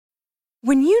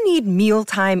When you need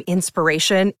mealtime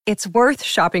inspiration, it's worth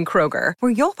shopping Kroger,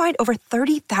 where you'll find over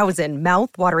 30,000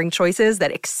 mouth-watering choices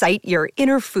that excite your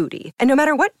inner foodie. And no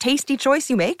matter what tasty choice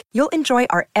you make, you'll enjoy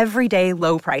our everyday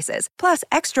low prices, plus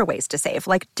extra ways to save,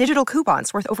 like digital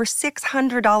coupons worth over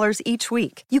 $600 each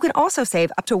week. You can also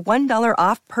save up to $1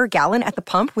 off per gallon at the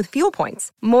pump with fuel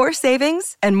points. More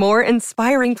savings and more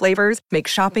inspiring flavors make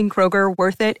shopping Kroger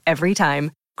worth it every time.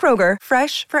 Kroger,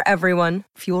 fresh for everyone.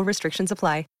 Fuel restrictions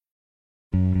apply.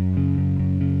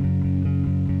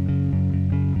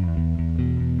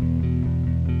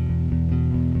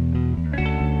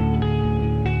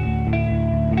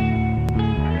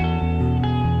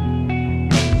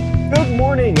 Good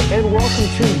morning and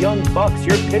welcome to Young Bucks,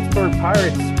 your Pittsburgh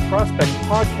Pirates prospect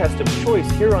podcast of choice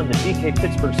here on the DK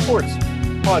Pittsburgh Sports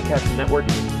Podcast Network.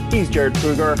 He's Jared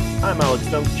Kruger. I'm Alex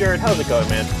Stumpf. Jared, how's it going,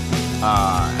 man?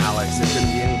 Alex, it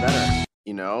couldn't be any better.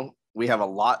 You know, we have a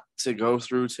lot to go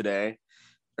through today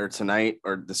or tonight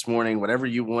or this morning, whatever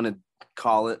you want to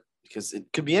call it, because it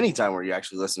could be any time where you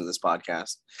actually listen to this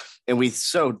podcast. And we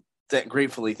so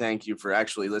gratefully thank you for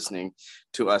actually listening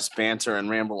to us banter and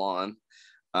ramble on.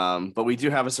 But we do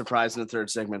have a surprise in the third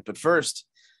segment. But first,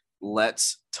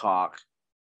 let's talk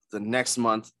the next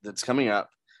month that's coming up,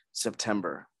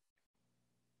 September.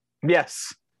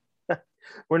 Yes.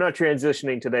 We're not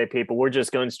transitioning today, people. We're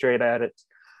just going straight at it.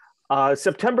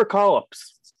 September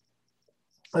call-ups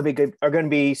are going to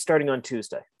be starting on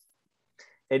Tuesday.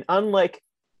 And unlike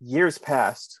years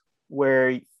past,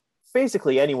 where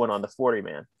basically anyone on the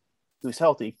 40-man who's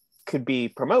healthy could be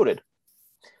promoted,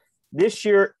 this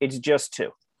year it's just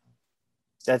two.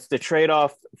 That's the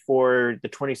trade-off for the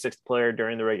 26th player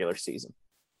during the regular season.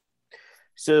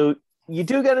 So you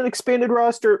do get an expanded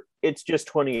roster. It's just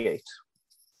 28.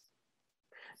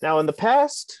 Now, in the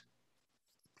past,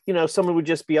 you know, someone would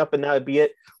just be up and that would be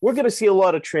it. We're going to see a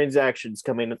lot of transactions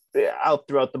coming out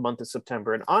throughout the month of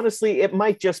September. And honestly, it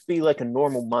might just be like a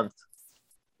normal month,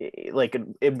 like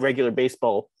in regular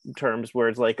baseball terms, where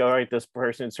it's like, all right, this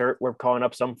person's hurt. We're calling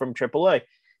up some from AAA.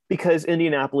 Because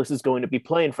Indianapolis is going to be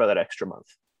playing for that extra month.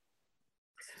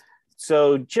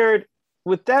 So, Jared,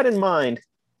 with that in mind,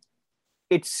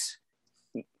 is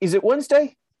it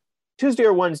Wednesday? Tuesday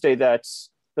or Wednesday that's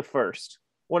the first?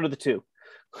 One of the two.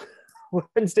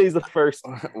 Wednesday's the first.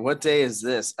 What day is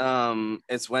this?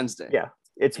 It's Wednesday. Yeah,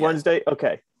 it's Wednesday.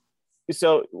 Okay.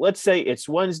 So let's say it's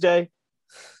Wednesday.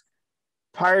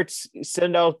 Pirates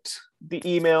send out the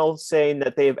email saying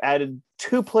that they have added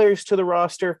 2 players to the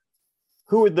roster.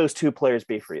 Who would those 2 players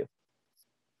be for you?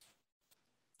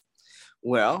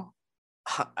 Well,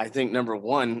 I think number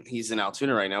one, he's in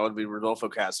Altoona right now, would be Rodolfo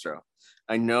Castro.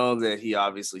 I know that he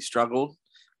obviously struggled,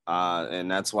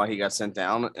 and that's why he got sent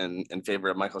down in favor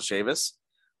of Michael Chavis.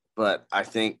 But I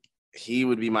think he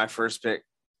would be my first pick.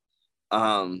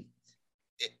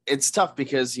 It's tough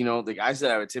because, you know, the guys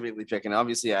that I would typically pick, and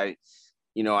obviously I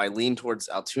lean towards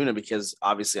Altoona because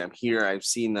obviously I'm here. I've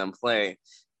seen them play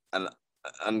an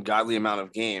ungodly amount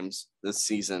of games this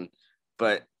season,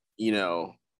 but you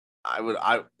know,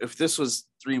 if this was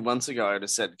 3 months ago, I would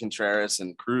have said Contreras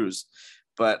and Cruz,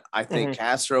 but I think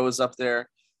Castro is up there.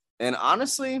 And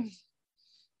honestly,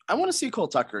 I want to see Cole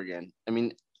Tucker again. I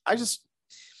mean, I don't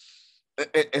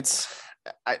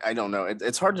know.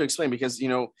 It's hard to explain because, you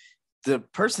know, the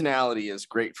personality is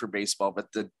great for baseball, but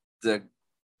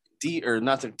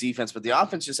not the defense, but the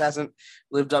offense just hasn't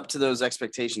lived up to those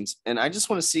expectations. And I just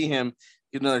want to see him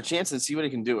get another chance and see what he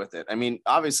can do with it. I mean,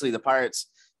 obviously the Pirates,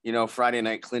 you know, Friday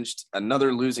night clinched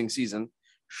another losing season.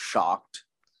 Shocked.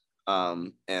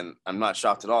 And I'm not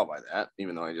shocked at all by that,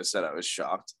 even though I just said I was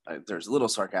shocked. There's a little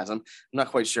sarcasm. I'm not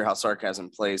quite sure how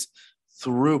sarcasm plays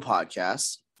through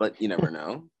podcasts, but you never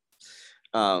know.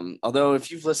 Although if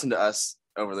you've listened to us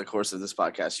over the course of this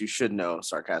podcast, you should know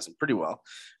sarcasm pretty well.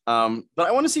 But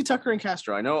I want to see Tucker and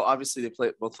Castro. I know obviously they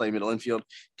both play middle infield.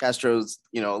 Castro's,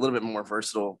 you know, a little bit more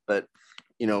versatile, but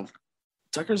you know,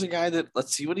 Tucker's a guy that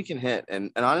let's see what he can hit.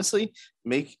 And honestly,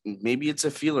 maybe it's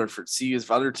a feeler for see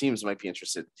if other teams might be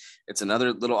interested. It's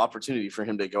another little opportunity for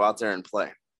him to go out there and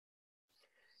play.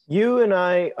 You and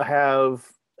I have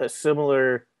a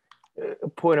similar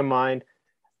point of mind.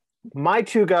 My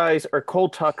 2 guys are Cole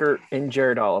Tucker and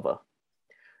Jared Oliva.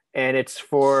 And it's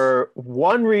for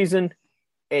one reason,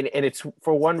 and it's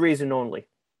for one reason only.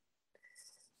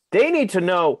 They need to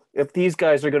know if these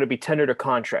guys are going to be tendered a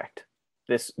contract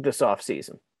this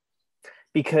offseason.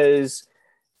 Because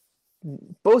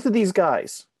both of these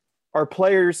guys are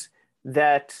players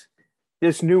that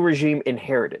this new regime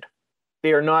inherited.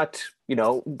 They are not, you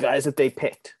know, guys that they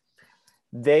picked.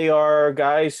 They are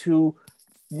guys who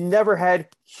never had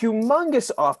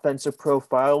humongous offensive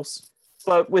profiles,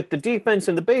 But with the defense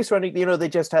and the base running, they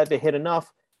just had to hit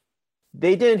enough.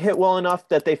 They didn't hit well enough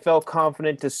that they felt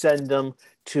confident to send them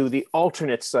to the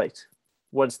alternate site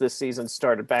once this season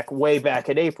started, way back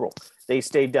in April. They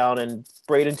stayed down in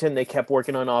Bradenton. They kept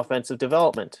working on offensive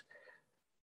development.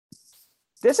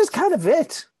 This is kind of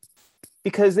it,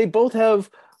 because they both have,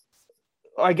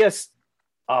 I guess,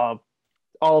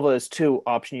 Oliva has 2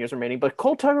 option years remaining, but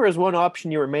Cole Tucker has 1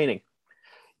 option year remaining.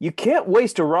 You can't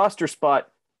waste a roster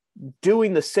spot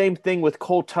doing the same thing with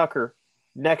Cole Tucker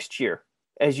next year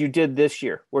as you did this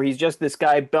year, where he's just this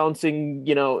guy bouncing,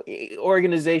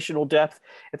 organizational depth.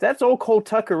 If that's all Cole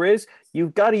Tucker is,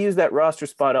 you've got to use that roster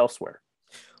spot elsewhere.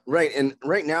 Right. And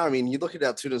right now, I mean, you look at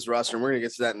Altuve's roster, and we're going to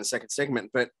get to that in the second segment,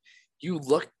 but you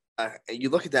look at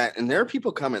that, and there are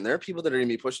people coming. There are people that are going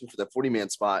to be pushing for the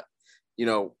 40-man spot,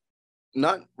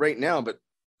 not right now, but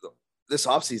this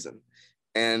offseason.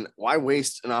 And why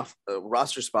waste a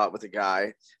roster spot with a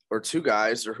guy or 2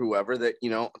 guys or whoever that,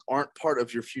 aren't part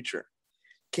of your future?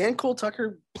 Can Cole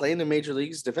Tucker play in the major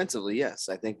leagues defensively? Yes.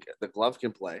 I think the glove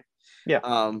can play.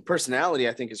 Yeah. Personality,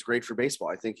 I think, is great for baseball.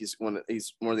 I think he's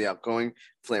more of the outgoing,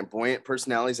 flamboyant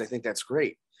personalities. I think that's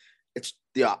great. It's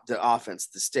the offense,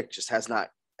 the stick just has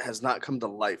not come to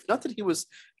life. Not that he was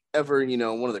ever,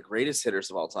 one of the greatest hitters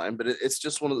of all time, but it's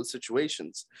just one of those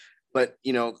situations. But,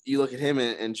 you look at him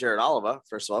and Jared Oliva,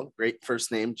 first of all, great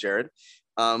first name, Jared.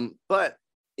 But,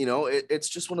 it's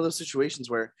just one of those situations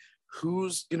where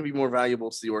who's going to be more valuable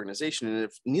to the organization? And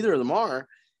if neither of them are,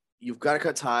 you've got to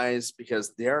cut ties,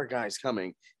 because there are guys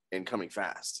coming and coming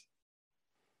fast.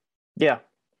 Yeah.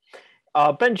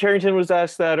 Ben Cherington was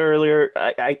asked that earlier.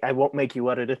 I won't make you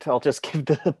edit it. I'll just give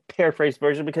the paraphrase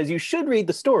version, because you should read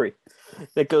the story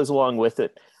that goes along with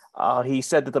it. He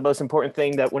said that the most important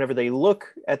thing that whenever they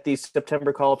look at these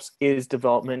September call-ups is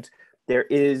development. There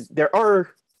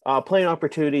are playing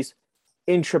opportunities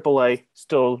in AAA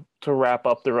still to wrap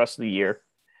up the rest of the year,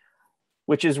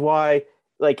 which is why,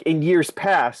 like in years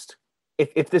past,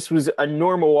 if this was a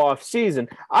normal off season,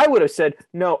 I would have said,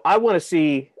 no, I want to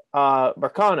see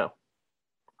Marcano.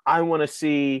 I want to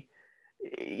see,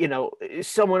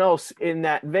 someone else in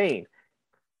that vein.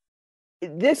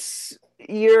 This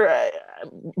year,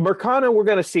 Marcano, we're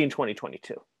going to see in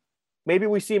 2022. Maybe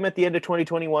we see him at the end of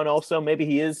 2021 also. Maybe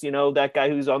he is, that guy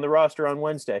who's on the roster on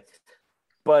Wednesday.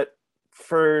 But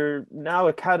for now,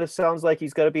 it kind of sounds like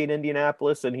he's got to be in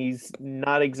Indianapolis, and he's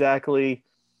not exactly,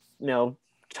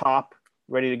 top,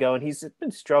 ready to go. And he's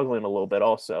been struggling a little bit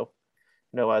also,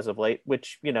 as of late,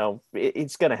 which,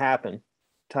 it's going to happen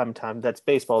time to time. That's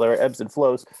baseball. There are ebbs and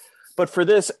flows. But for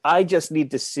this, I just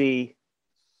need to see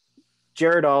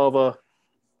Jared Oliva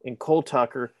and Cole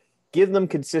Tucker, give them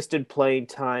consistent playing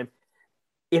time.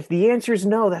 If the answer is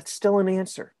no, that's still an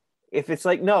answer. If it's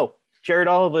like, no, Jared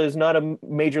Oliva is not a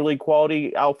major league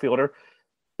quality outfielder,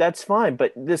 that's fine.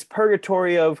 But this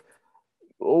purgatory of,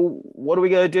 what are we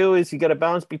going to do? Is you got to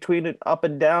bounce between it up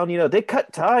and down? They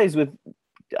cut ties with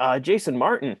Jason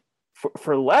Martin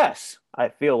for less, I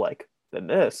feel like, than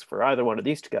this for either one of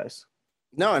these 2 guys.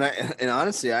 No, and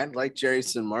honestly, I'd like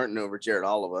Jason Martin over Jared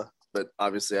Oliva, but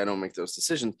obviously I don't make those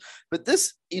decisions. But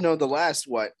this, the last,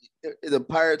 the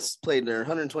Pirates played their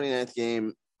 129th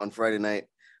game on Friday night.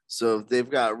 So they've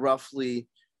got roughly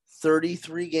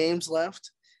 33 games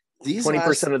left.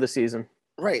 20% of the season.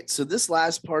 Right. So this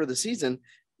last part of the season,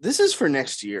 this is for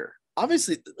next year.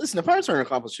 Obviously, listen, the Pirates aren't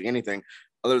accomplishing anything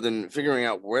other than figuring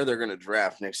out where they're going to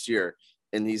draft next year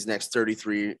in these next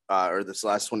 33 or this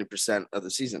last 20% of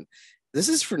the season. This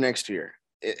is for next year.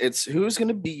 It's who's going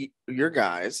to be your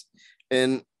guys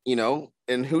and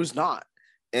who's not.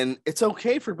 And it's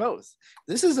okay for both.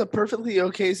 This is a perfectly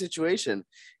okay situation.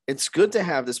 It's good to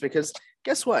have this, because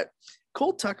guess what?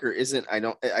 Cole Tucker isn't, I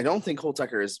don't think Cole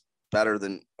Tucker is better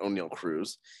than O'Neal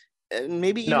Cruz, and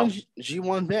maybe even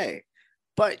G1 Bay.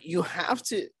 But you have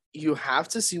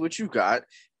to see what you've got,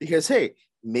 because hey,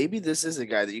 maybe this is a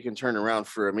guy that you can turn around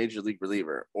for a major league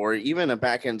reliever, or even a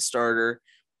back end starter,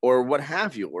 or what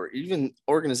have you, or even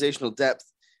organizational depth,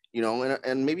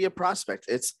 and maybe a prospect.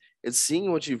 It's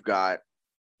seeing what you've got,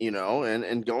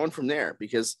 and going from there,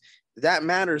 because that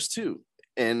matters too.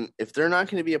 And if they're not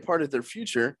going to be a part of their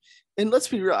future, and let's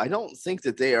be real, I don't think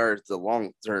that they are the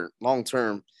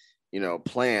long-term,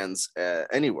 plans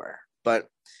anywhere. But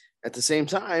at the same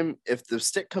time, if the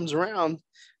stick comes around,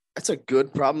 that's a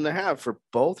good problem to have for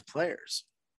both players.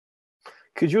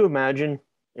 Could you imagine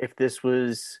if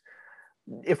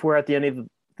we're at the end of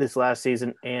this last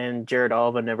season and Jared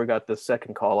Oliva never got the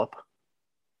second call-up?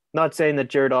 Not saying that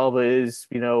Jared Oliva is,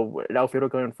 an outfielder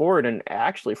going forward. And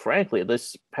actually, frankly,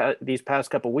 these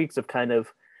past couple of weeks have kind of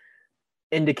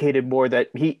indicated more that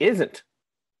he isn't.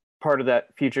 part of that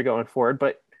future going forward,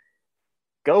 but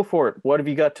go for it. What have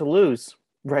you got to lose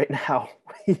right now?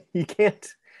 You can't.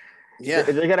 Yeah.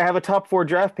 They got to have a top 4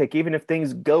 draft pick, even if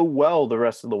things go well the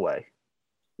rest of the way.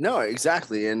 No,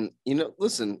 exactly. And,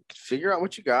 listen, figure out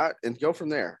what you got and go from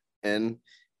there. And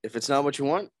if it's not what you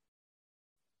want,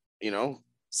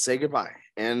 say goodbye.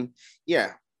 And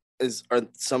yeah,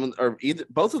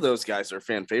 both of those guys are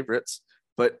fan favorites,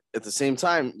 but at the same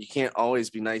time, you can't always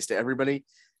be nice to everybody.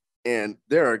 And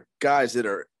there are guys that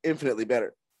are infinitely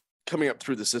better coming up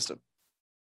through the system,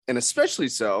 and especially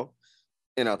so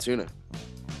in Altoona.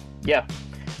 Yeah,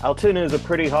 Altoona is a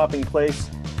pretty hopping place.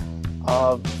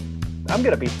 I'm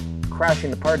going to be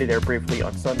crashing the party there briefly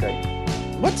on Sunday.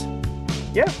 What?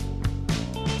 Yeah.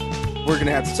 We're going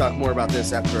to have to talk more about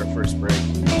this after our first break.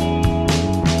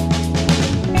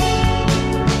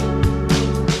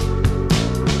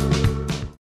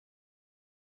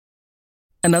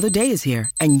 Another day is here,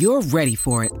 and you're ready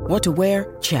for it. What to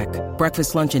wear? Check.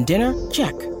 Breakfast, lunch, and dinner?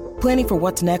 Check. Planning for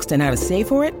what's next and how to save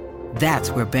for it?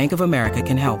 That's where Bank of America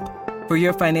can help. For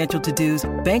your financial to-dos,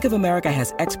 Bank of America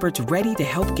has experts ready to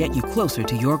help get you closer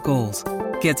to your goals.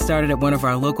 Get started at one of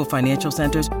our local financial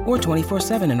centers or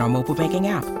 24/7 in our mobile banking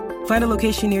app. Find a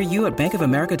location near you at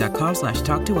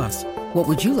bankofamerica.com/talktous. What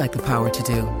would you like the power to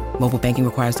do? Mobile banking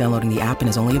requires downloading the app and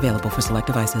is only available for select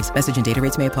devices. Message and data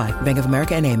rates may apply. Bank of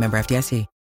America NA, member FDIC.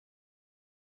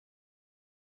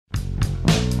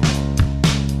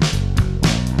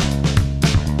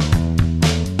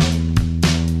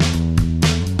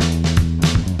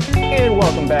 And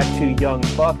welcome back to Young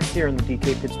Bucks here on the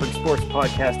DK Pittsburgh Sports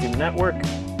Podcasting Network.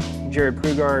 Jared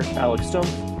Prugar, Alex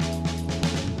Stumpf.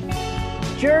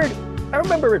 Jared, I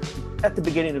remember at the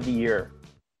beginning of the year,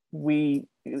 we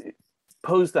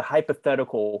posed the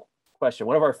hypothetical question.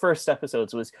 One of our first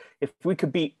episodes was if we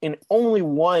could be in only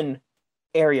one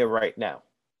area right now,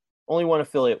 only one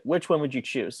affiliate, which one would you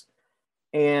choose?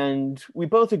 And we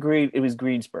both agreed it was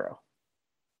Greensboro.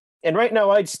 And right now,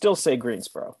 I'd still say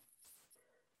Greensboro.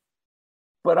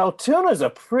 But Altoona is a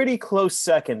pretty close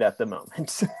second at the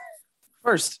moment.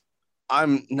 First,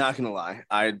 I'm not going to lie.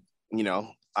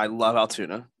 I love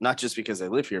Altoona, not just because I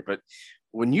live here, but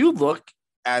when you look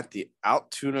at the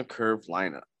Altoona Curve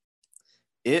lineup,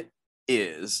 it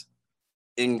is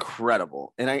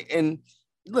incredible. And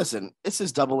listen, this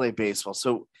is AA baseball,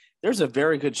 so there's a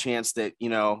very good chance that,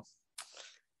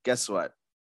 guess what?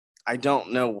 I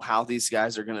don't know how these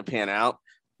guys are going to pan out,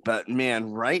 but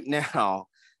man, right now,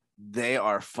 they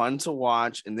are fun to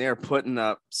watch, and they are putting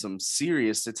up some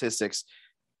serious statistics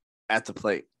at the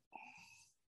plate.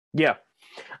 Yeah.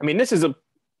 I mean, this is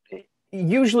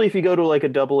usually if you go to like a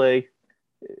AA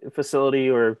facility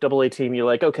or AA team, you're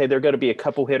like, okay, there are going to be a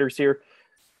couple hitters here.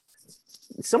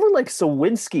 Someone like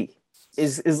Sawinski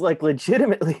is like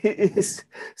legitimately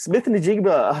Smith and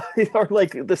Najigba are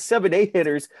like the 7-8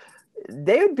 hitters.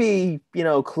 They would be,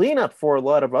 cleanup for a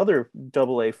lot of other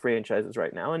AA franchises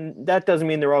right now. And that doesn't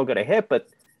mean they're all going to hit, but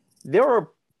there are,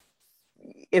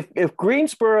 if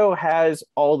Greensboro has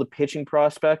all the pitching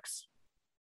prospects,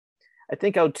 I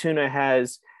think Altoona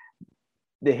has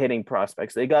the hitting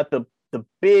prospects. They got the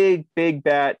big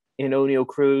bat in Oneil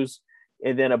Cruz,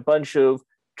 and then a bunch of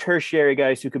tertiary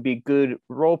guys who could be good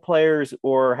role players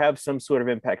or have some sort of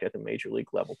impact at the major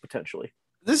league level potentially.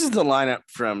 This is the lineup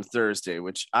from Thursday,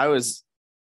 which I was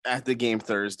at the game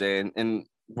Thursday, and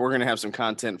we're going to have some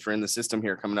content for In the System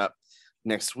here coming up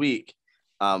next week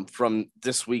from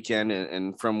this weekend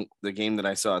and from the game that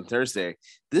I saw on Thursday.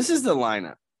 This is the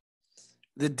lineup.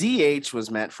 The DH was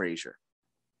Matt Frazier.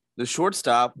 The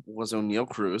shortstop was Oneil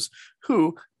Cruz,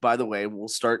 who, by the way, will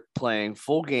start playing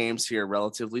full games here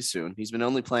relatively soon. He's been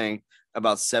only playing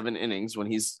about 7 innings when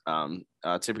he's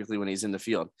typically when he's in the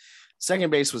field. Second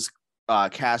base was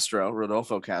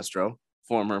Rodolfo Castro,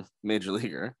 former major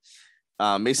leaguer.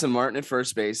 Mason Martin at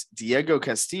first base. Diego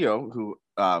Castillo, who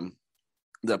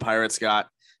the Pirates got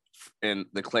in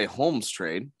the Clay Holmes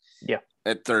trade,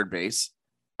 at third base.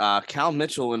 Cal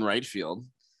Mitchell in right field.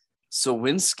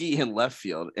 Sawinski in left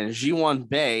field, and Ji-Hwan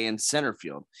Bae in center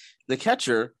field. The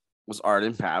catcher was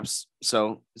Arden Paps,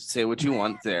 so say what you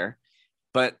want there.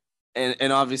 But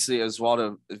and obviously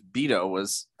Oswaldo Beto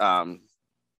was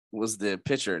the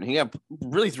pitcher, and he got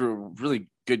through a really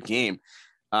good game.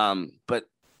 But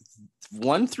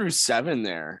 1 through 7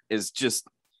 there is just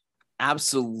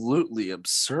absolutely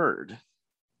absurd.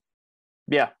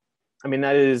 Yeah. I mean,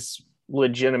 that is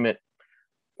legitimate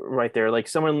right there. Like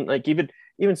someone like even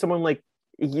someone like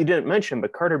you didn't mention,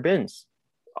 but Carter Binns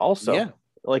also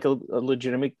like a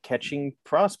legitimate catching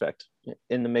prospect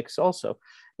in the mix also.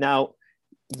 Now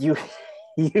you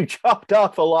chopped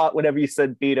off a lot whenever you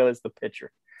said Beto is the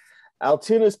pitcher.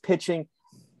 Altoona's pitching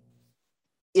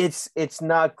it's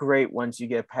not great once you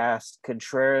get past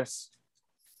Contreras,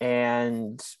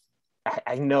 and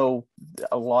I know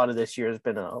a lot of this year has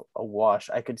been a wash.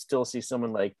 I could still see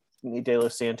someone like De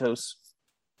Los Santos,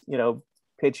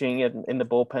 pitching in the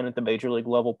bullpen at the major league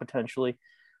level potentially.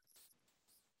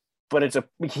 But it's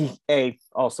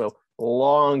also a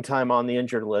long time on the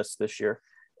injured list this year,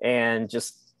 and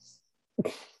just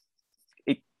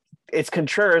it's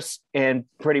Contreras and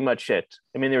pretty much it.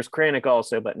 I mean, there's Kranick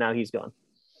also, but now he's gone.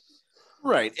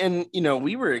 Right. And,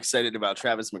 we were excited about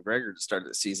Travis McGregor to start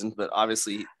the season, but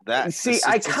obviously I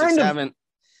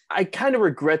kind of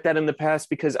regret that in the past,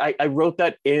 because I wrote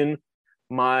that in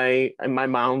my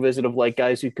mound visit of like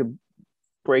guys who could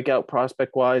break out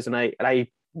prospect wise. And I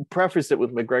prefaced it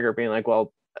with McGregor being like,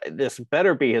 well, this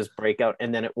better be his breakout.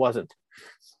 And then it wasn't.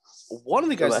 One of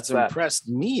the guys that's impressed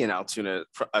me in Altoona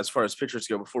as far as pitchers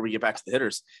go, before we get back to the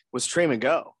hitters, was Trey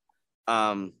Mago.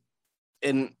 And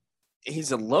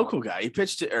he's a local guy. He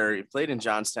played in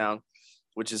Johnstown,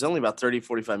 which is only about 30,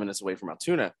 45 minutes away from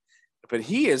Altoona. But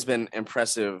he has been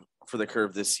impressive for the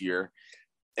Curve this year.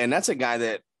 And that's a guy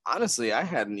that, honestly, I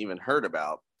hadn't even heard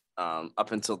about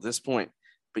up until this point.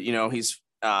 But, he's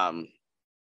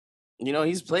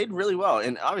played really well.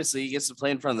 And obviously, he gets to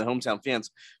play in front of the hometown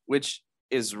fans, which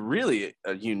is really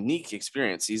a unique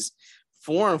experience. He's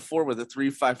 4-4 with a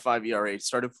 3.55 ERA,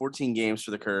 started 14 games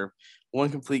for the Curve, one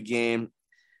complete game.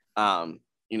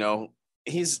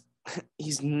 He's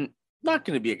not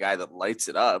going to be a guy that lights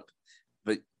it up,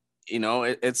 but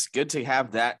it's good to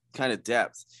have that kind of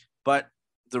depth. But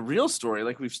the real story,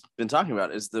 like we've been talking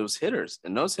about, is those hitters.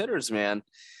 And those hitters, man,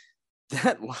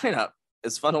 that lineup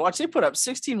is fun to watch. They put up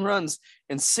 16 runs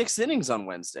in 6 innings on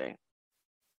Wednesday.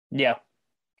 Yeah.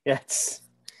 Yes.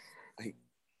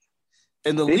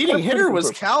 And the leading hitter was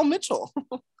Cal Mitchell.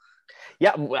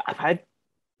 Yeah,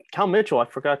 Cal Mitchell, I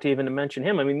forgot to even mention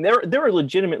him. I mean, there are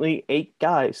legitimately 8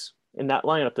 guys in that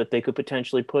lineup that they could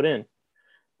potentially put in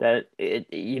that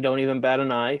you don't even bat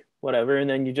an eye, whatever, and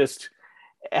then you just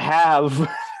have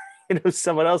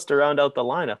someone else to round out the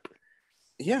lineup.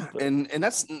 Yeah, and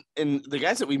that's the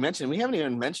guys that we mentioned. We haven't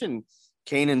even mentioned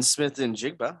Kanan Smith and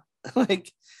Jigba.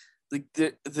 like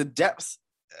the depth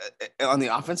on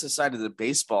the offensive side of the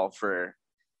baseball for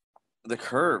the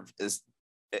Curve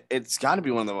it's got to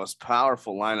be one of the most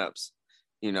powerful lineups.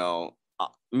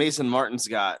 Mason Martin's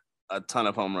got a ton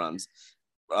of home runs.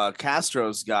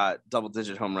 Castro's got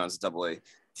double-digit home runs at AA.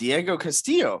 Diego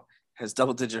Castillo has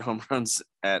double-digit home runs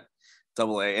at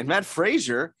AA. And Matt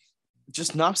Frazier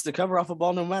just knocks the cover off a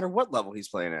ball no matter what level he's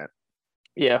playing at.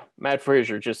 Yeah, Matt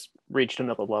Frazier just reached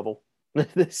another level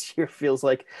this year, feels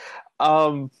like.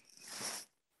 To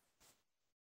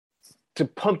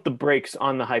pump the brakes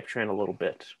on the hype train a little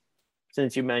bit,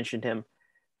 since you mentioned him,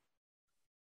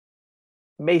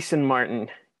 Mason Martin,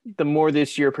 the more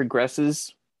this year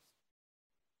progresses,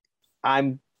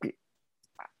 I'm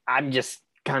just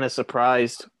kind of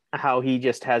surprised how he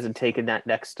just hasn't taken that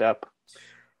next step.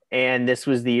 And this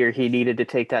was the year he needed to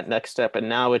take that next step. And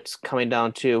now it's coming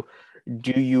down to,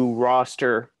 do you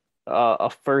roster a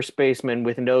first baseman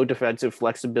with no defensive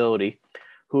flexibility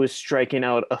who is striking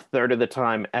out a third of the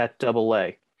time at AA?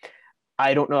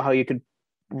 I don't know how you could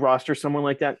roster someone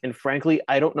like that. And frankly,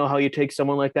 I don't know how you take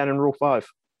someone like that in Rule 5.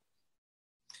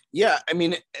 Yeah, I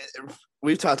mean,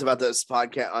 we've talked about this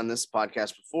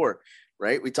podcast before,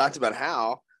 right? We talked about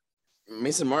how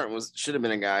Mason Martin should have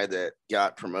been a guy that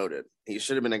got promoted. He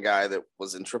should have been a guy that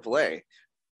was in AAA.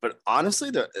 But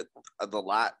honestly, the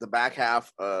back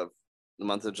half of the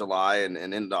month of July and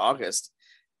into August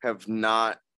have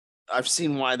not. I've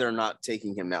seen why they're not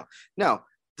taking him now. Now,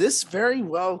 this very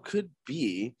well could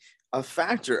be a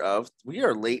factor of, we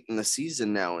are late in the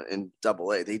season now in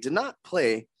AA. They did not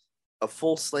play a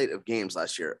full slate of games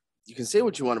last year. You can say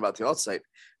what you want about the alt-site,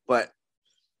 but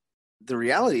the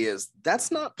reality is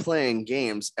that's not playing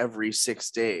games every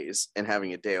 6 days and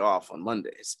having a day off on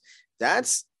Mondays.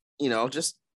 That's,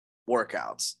 just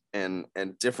workouts and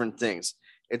different things.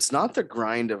 It's not the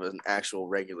grind of an actual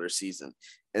regular season.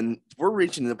 And we're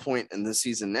reaching the point in the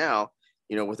season now,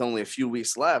 with only a few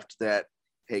weeks left, that,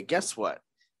 hey, guess what?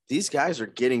 These guys are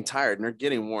getting tired and they're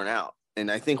getting worn out.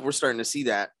 And I think we're starting to see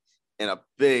that in a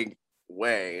big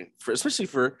way, especially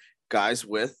for guys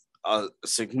with a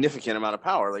significant amount of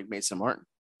power like Mason Martin.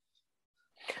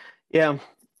 Yeah.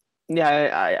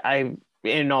 I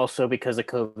and also because of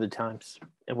COVID times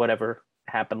and whatever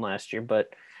happened last year, but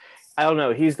I don't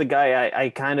know. He's the guy I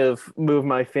kind of move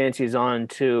my fancies on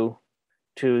to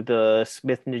the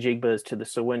Smith Najigbas, to the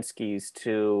Sawinskis,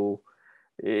 to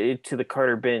the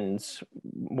Carter Binns,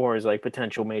 more as like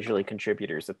potential major league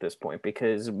contributors at this point,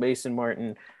 because Mason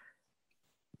Martin,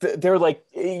 they're like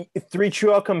 3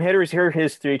 true outcome hitters. Here are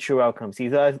his 3 true outcomes.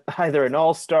 He's either an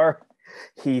all-star,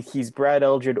 he's Brad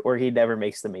Eldred, or he never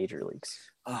makes the major leagues.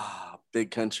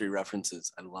 Big country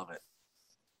references. I love it.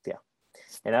 Yeah.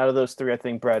 And out of those 3, I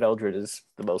think Brad Eldred is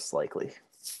the most likely.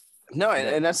 No,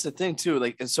 and that's the thing too.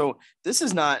 Like, and so this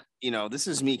is not, this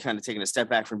is me kind of taking a step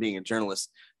back from being a journalist,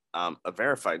 a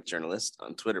verified journalist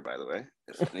on Twitter, by the way.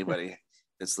 If anybody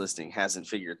that's listening hasn't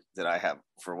figured that I have,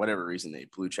 for whatever reason, a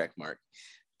blue check mark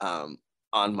on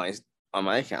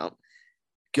my account,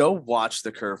 go watch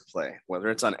the Curve play, whether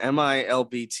it's on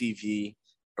MILB TV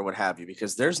or what have you,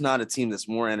 because there's not a team that's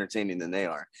more entertaining than they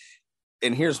are.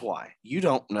 And here's why. You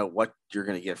don't know what you're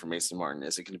going to get from Mason Martin.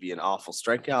 Is it going to be an awful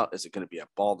strikeout? Is it going to be a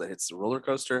ball that hits the roller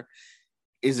coaster?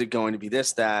 Is it going to be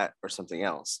this, that, or something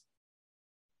else?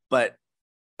 But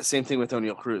the same thing with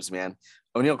Oneil Cruz, man.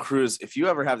 Oneil Cruz, if you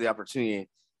ever have the opportunity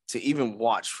to even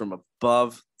watch from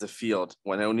above the field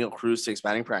when Oneil Cruz takes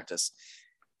batting practice,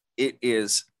 it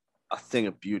is a thing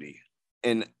of beauty.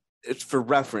 And it's for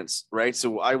reference, right?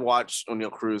 So I watch Oneil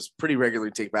Cruz pretty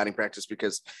regularly take batting practice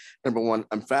because, number one,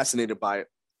 I'm fascinated by it.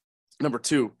 Number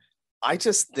two, I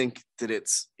just think that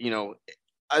it's,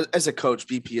 as a coach,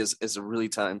 BP is a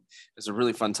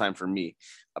really fun time for me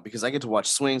because I get to watch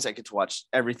swings. I get to watch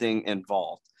everything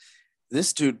involved.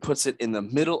 This dude puts it in the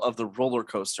middle of the roller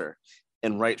coaster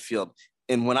in right field.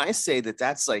 And when I say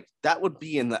that would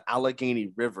be in the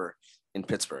Allegheny River in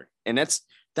Pittsburgh. And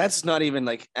that's not even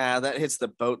like, that hits the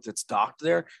boat that's docked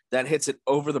there. That hits it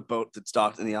over the boat that's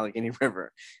docked in the Allegheny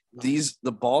River.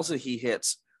 The balls that he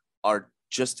hits are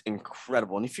just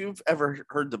incredible. And if you've ever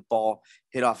heard the ball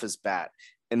hit off his bat,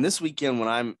 and this weekend when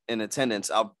I'm in attendance,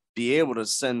 I'll be able to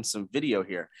send some video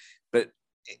here, but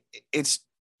it's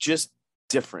just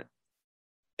different.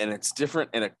 And it's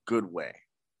different in a good way.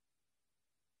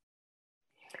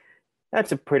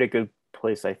 That's a pretty good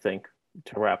place, I think,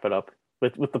 to wrap it up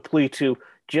with the plea to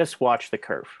just watch the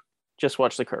Curve. Just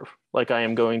watch the Curve, like I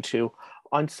am going to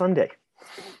on Sunday.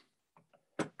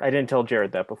 I didn't tell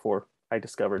Jared that before I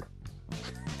discovered.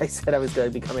 I said I was going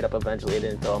to be coming up eventually. I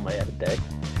didn't tell him I had a day.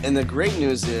 And the great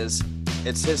news is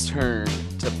it's his turn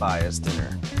to buy us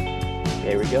dinner.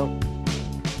 There we go.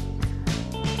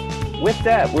 With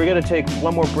that, we're going to take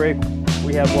one more break.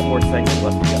 We have one more segment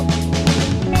left to go.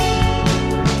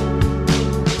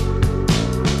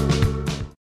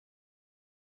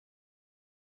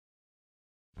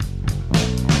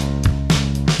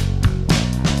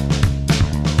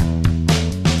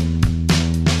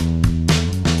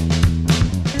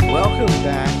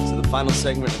 Final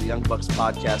segment of the Young Bucks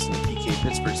podcast and the DK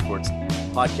Pittsburgh Sports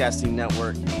Podcasting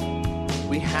Network.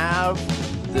 We have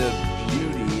the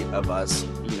beauty of us,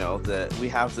 we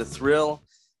have the thrill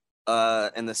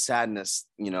and the sadness,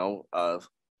 of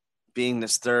being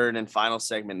this third and final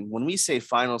segment. When we say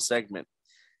final segment,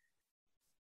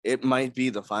 it might be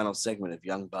the final segment of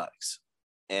Young Bucks.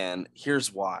 And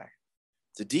here's why.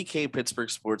 The DK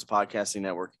Pittsburgh Sports Podcasting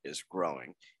Network is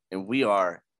growing, and we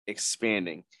are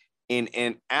expanding in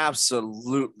an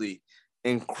absolutely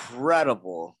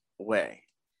incredible way.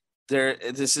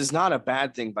 This is not a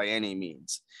bad thing by any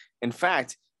means. In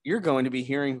fact, you're going to be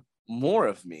hearing more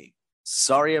of me.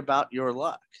 Sorry about your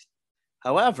luck.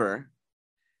 However,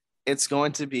 it's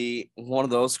going to be one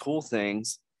of those cool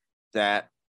things that,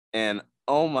 and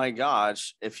oh my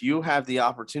gosh, if you have the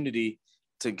opportunity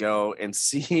to go and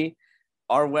see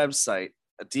our website,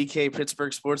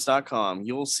 dkpittsburghsports.com,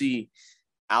 you'll see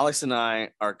Alex and I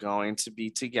are going to be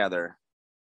together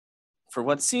for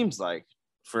what seems like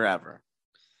forever.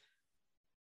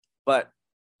 But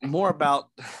more about,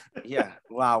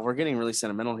 wow, we're getting really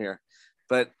sentimental here.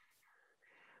 But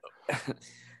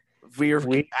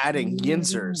we're adding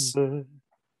Yinzers.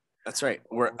 That's right.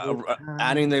 We're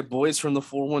adding the boys from the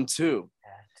 412.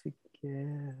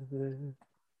 Together.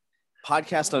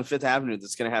 Podcast on Fifth Avenue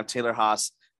that's going to have Taylor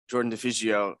Haas, Jordan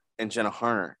DeFigio, and Jenna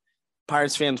Harner.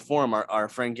 Pirates Fans Forum, our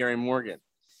friend Gary Morgan,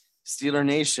 Steeler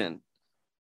Nation.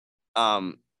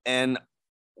 And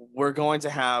we're going to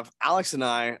have Alex and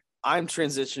I'm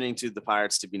transitioning to the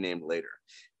Pirates to be named later.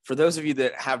 For those of you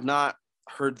that have not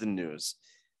heard the news,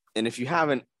 and if you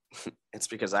haven't, it's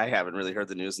because I haven't really heard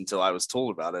the news until I was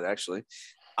told about it, actually.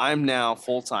 I'm now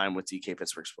full-time with DK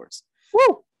Pittsburgh Sports.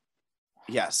 Woo!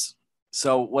 Yes.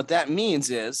 So what that means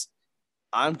is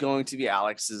I'm going to be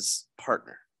Alex's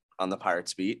partner on the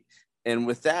Pirates beat. And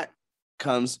with that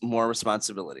comes more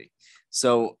responsibility.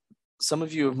 So some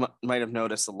of you might have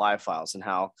noticed the live files and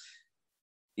how,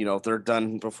 they're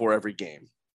done before every game.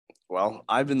 Well,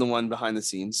 I've been the one behind the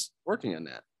scenes working on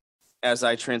that as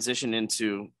I transition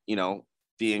into,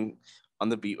 being on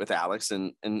the beat with Alex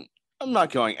and I'm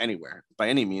not going anywhere by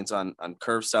any means on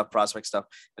curve stuff, prospect stuff.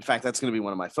 In fact, that's going to be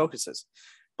one of my focuses.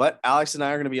 But Alex and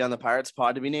I are going to be on the Pirates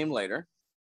pod to be named later.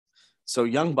 So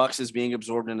Young Bucks is being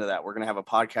absorbed into that. We're going to have a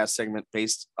podcast segment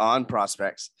based on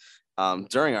prospects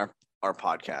during our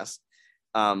podcast.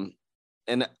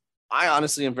 And I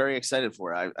honestly am very excited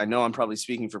for it. I know I'm probably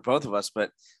speaking for both of us,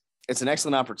 but it's an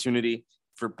excellent opportunity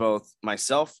for both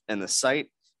myself and the site.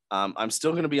 I'm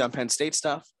still going to be on Penn State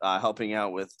stuff, helping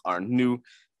out with our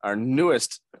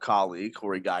newest colleague,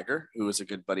 Corey Geiger, who is a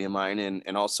good buddy of mine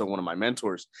and also one of my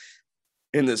mentors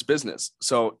in this business.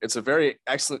 So it's a very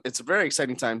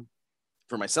exciting time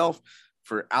for myself,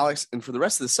 for Alex, and for the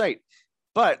rest of the site.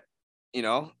 But, you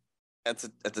know,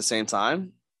 at the same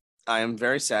time, I am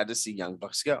very sad to see Young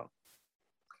Bucks go.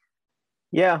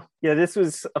 Yeah. This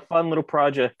was a fun little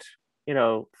project, you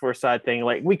know, for a side thing.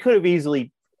 Like I could have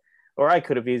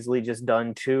easily just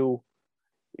done 2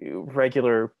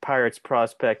 regular Pirates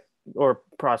just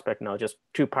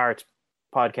 2 Pirates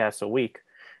podcasts a week,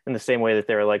 in the same way that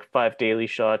there are like 5 daily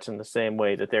shots, in the same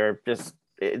way that there are just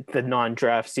the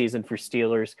non-draft season for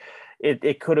Steelers.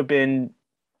 It could have been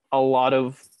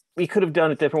we could have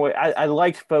done it different way. I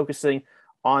liked focusing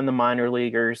on the minor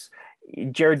leaguers.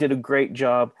 Jared did a great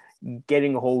job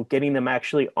getting them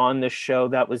actually on this show.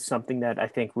 That was something that I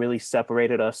think really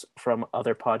separated us from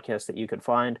other podcasts that you could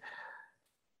find.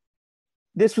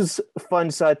 This was a fun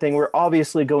side thing. We're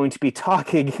obviously going to be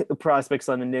talking prospects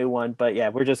on the new one, but yeah,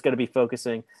 we're just going to be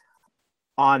focusing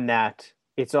on that.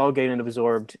 It's all getting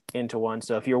absorbed into one.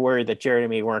 So if you're worried that Jared and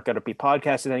me weren't going to be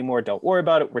podcasting anymore, don't worry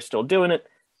about it. We're still doing it.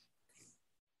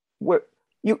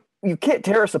 You can't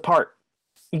tear us apart.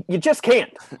 You just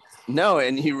can't. No,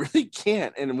 and you really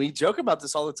can't. And we joke about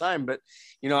this all the time, but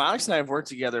you know, Alex and I have worked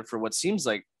together for what seems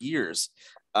like years.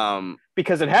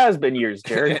 Because it has been years,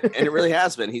 Jared. And it really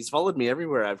has been. He's followed me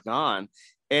everywhere I've gone.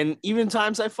 And even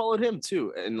times I followed him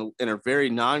too, in a very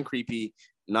non-creepy,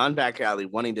 non-back alley,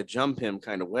 wanting to jump him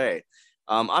kind of way.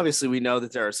 Obviously, we know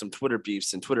that there are some Twitter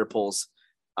beefs and Twitter polls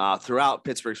throughout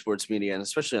Pittsburgh sports media, and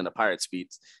especially on the Pirates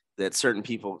beats, that certain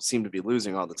people seem to be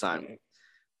losing all the time.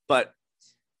 But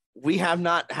we have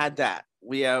not had that.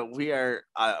 We're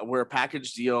a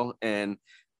package deal, and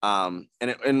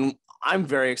I'm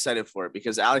very excited for it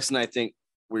because Alex and I think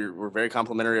we're very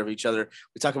complimentary of each other.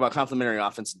 We talk about complementary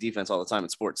offense and defense all the time in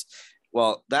sports.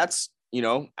 Well, that's, you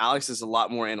know, Alex is a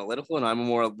lot more analytical, and I'm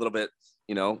a little bit,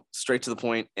 you know, straight to the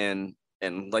point and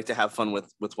like to have fun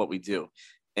with what we do.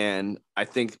 And I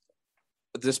think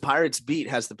this Pirates beat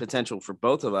has the potential for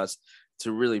both of us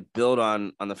to really build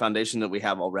on the foundation that we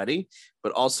have already,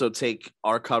 but also take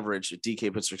our coverage at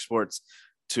DK Pittsburgh Sports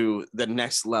to the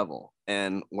next level.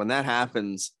 And when that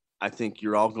happens, I think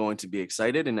you're all going to be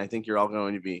excited, and I think you're all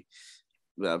going to be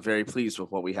very pleased with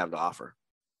what we have to offer.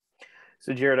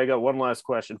 So, Jared, I got one last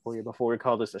question for you before we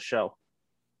call this a show.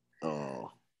 Oh,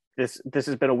 this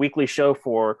has been a weekly show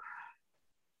for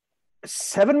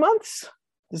 7 months.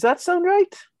 Does that sound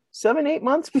right? 7-8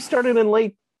 months. We started in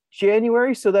late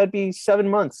January, so that'd be 7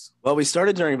 months. Well, we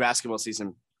started during basketball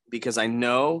season because I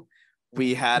know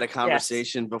we had a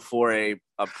conversation before a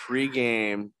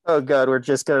pregame. Oh God, we're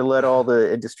just gonna let all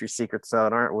the industry secrets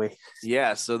out, aren't we?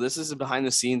 Yeah. So this is a behind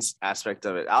the scenes aspect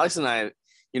of it. Alex and I,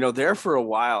 you know, there for a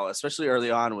while, especially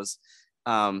early on, was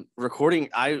recording.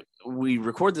 We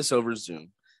record this over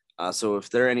Zoom. So if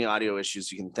there are any audio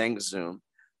issues, you can thank Zoom.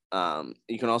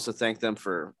 You can also thank them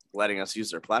for letting us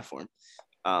use their platform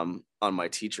on my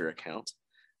teacher account.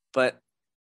 But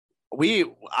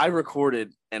I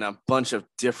recorded in a bunch of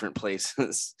different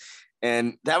places.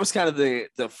 And that was kind of the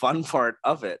fun part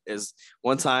of it. Is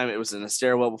one time it was in a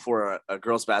stairwell before a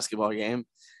girls basketball game.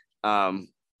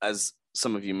 As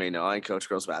some of you may know, I coach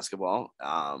girls basketball.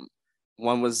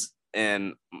 One was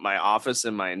in my office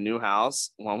in my new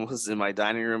house. One was in my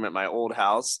dining room at my old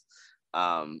house.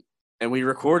 And we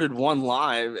recorded one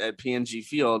live at PNG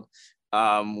Field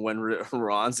when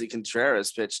Roansy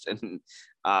Contreras pitched and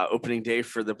opening day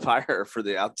for the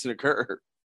Altoona Curve.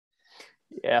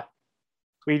 Yeah.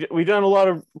 We've done a lot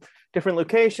of different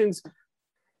locations.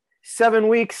 7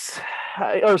 weeks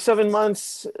or 7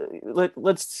 months.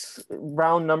 Let's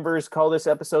round numbers, call this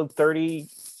episode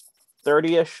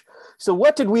 30-ish. So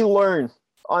what did we learn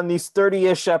on these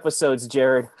 30-ish episodes,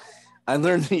 Jared? I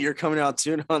learned that you're coming out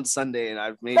soon on Sunday, and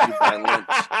I've made you buy lunch.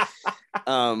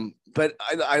 But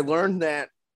I learned that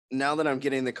now that I'm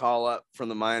getting the call up from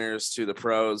the minors to the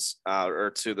pros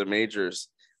or to the majors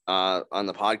on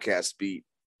the podcast beat,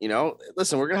 you know,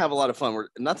 listen, we're going to have a lot of fun.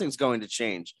 Nothing's going to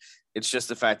change. It's just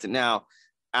the fact that now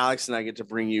Alex and I get to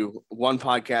bring you one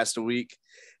podcast a week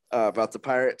about the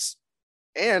Pirates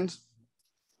and,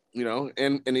 you know,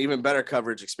 and even better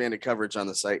coverage, expanded coverage on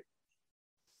the site.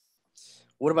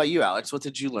 What about you, Alex? What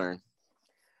did you learn?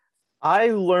 I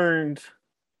learned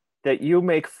that you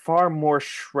make far more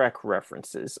Shrek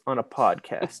references on a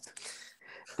podcast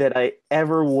than I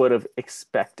ever would have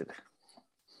expected.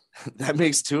 That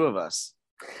makes two of us.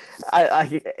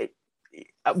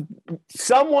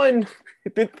 Someone,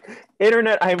 the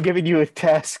internet, I am giving you a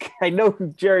task. I know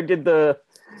Jared did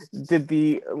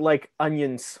the like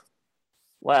onions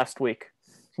last week.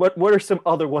 What are some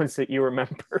other ones that you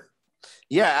remember?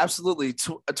 Yeah, absolutely.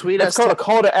 Tweet That's us. called a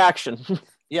call to action.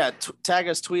 Yeah, tag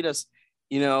us, tweet us.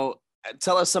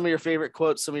 Tell us some of your favorite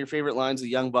quotes, some of your favorite lines of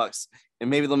Young Bucks, and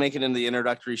maybe they'll make it in the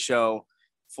introductory show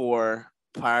for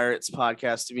Pirates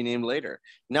podcast to be named later.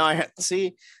 Now I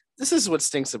see. This is what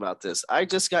stinks about this. I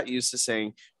just got used to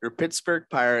saying your Pittsburgh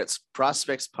Pirates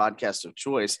prospects podcast of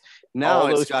choice. Now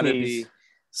it's got to be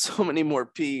so many more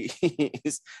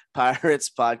P's.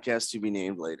 Pirates podcast to be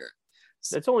named later.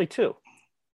 That's only two.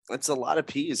 It's a lot of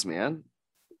P's, man.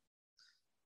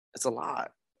 It's a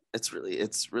lot. It's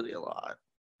really a lot.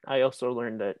 I also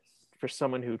learned that for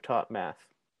someone who taught math,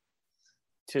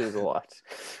 two is a lot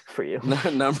for you.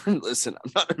 Listen,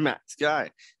 I'm not a math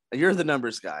guy. You're the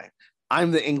numbers guy.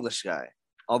 I'm the English guy.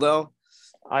 Although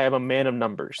I am a man of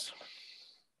numbers.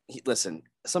 Listen,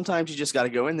 sometimes you just got to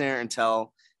go in there and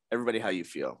tell everybody how you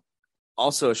feel.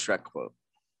 Also a Shrek quote.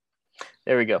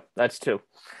 There we go. That's two.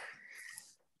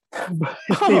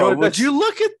 Would you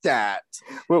look at that?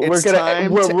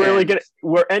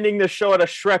 We're ending the show at a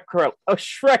Shrek quote. A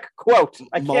Shrek quote.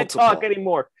 I can't talk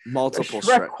anymore. Multiple a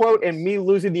Shrek quote and me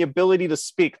losing the ability to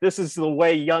speak. This is the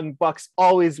way Young Bucks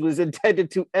always was intended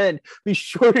to end. Be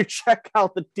sure to check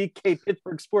out the DK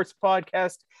Pittsburgh Sports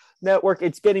Podcast Network.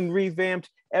 It's getting revamped.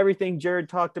 Everything Jared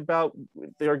talked about,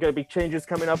 there are going to be changes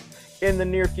coming up in the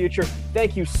near future.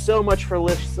 Thank you so much for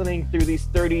listening through these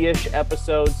 30-ish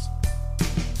episodes.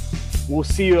 We'll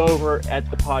see you over at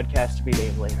the podcast to be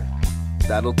named later.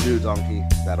 That'll do, donkey.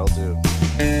 That'll do.